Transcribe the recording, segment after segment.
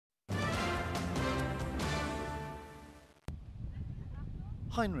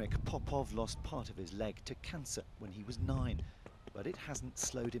Heinrich Popow lost part of his leg to cancer when he was 9, but it hasn't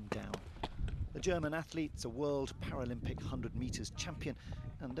slowed him down. The German athlete's a world Paralympic 100 metres champion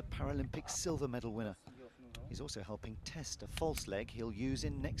and a Paralympic silver medal winner. He's also helping test a false leg he'll use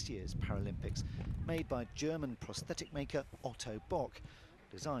in next year's Paralympics, made by German prosthetic maker Otto Bock,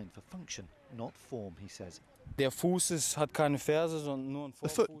 designed for function, not form, he says. The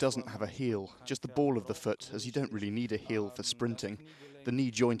foot doesn't have a heel, just the ball of the foot, as you don't really need a heel for sprinting. The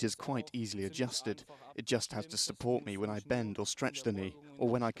knee joint is quite easily adjusted. It just has to support me when I bend or stretch the knee, or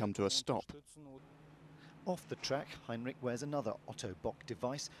when I come to a stop. Off the track, Heinrich wears another Otto Bock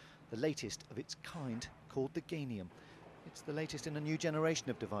device, the latest of its kind, called the Ganium. It's the latest in a new generation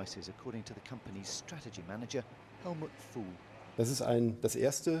of devices, according to the company's strategy manager, Heinrich Popow. Das ist das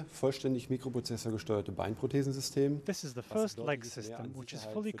erste vollständig mikroprozessorgesteuerte Beinprothesensystem. This is the first leg system which is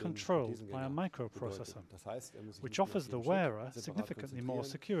fully controlled by a microprocessor, which offers the wearer significantly more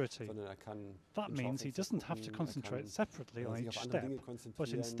security. That means he doesn't have to concentrate separately on each step,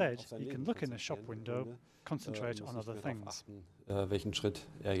 but instead he can look in a shop window, concentrate on other things. Welchen Schritt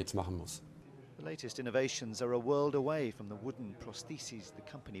jetzt machen muss. The latest innovations are a world away from the wooden prostheses the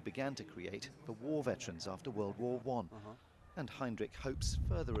company began to create for war veterans after World War I. And Heinrich hopes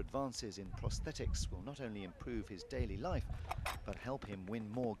further advances in prosthetics will not only improve his daily life, but help him win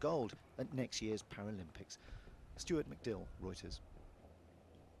more gold at next year's Paralympics. Stuart McDill, Reuters.